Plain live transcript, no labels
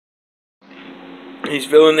He's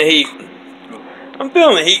feeling the heat. I'm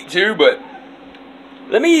feeling the heat too, but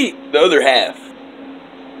let me eat the other half.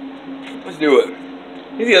 Let's do it.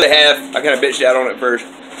 Here's the other half. I kind of bitched out on it first.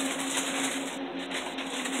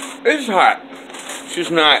 It's hot. It's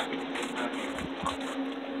just not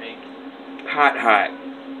hot.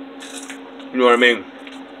 You know what I mean?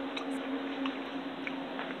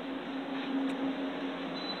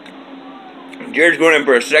 Jared's going in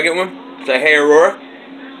for a second one. Say hey, Aurora.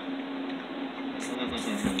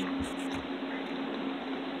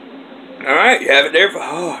 Alright, you have it there for,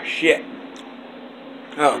 oh shit.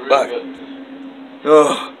 Oh, fuck.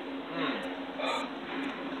 Oh.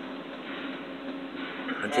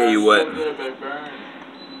 I'll tell you what.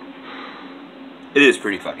 It is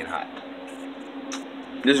pretty fucking hot.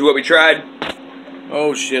 This is what we tried.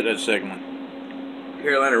 Oh shit, that second one.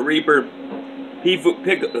 Carolina Reaper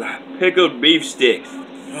pickled beef sticks.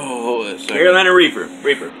 Oh, that second Carolina Reaper.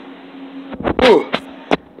 Ooh,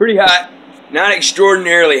 pretty hot. Not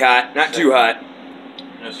extraordinarily hot. Not too hot.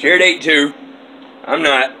 Jared ate 2. I'm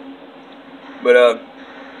not. But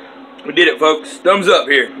we did it, folks. Thumbs up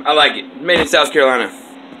here. I like it. Made in South Carolina.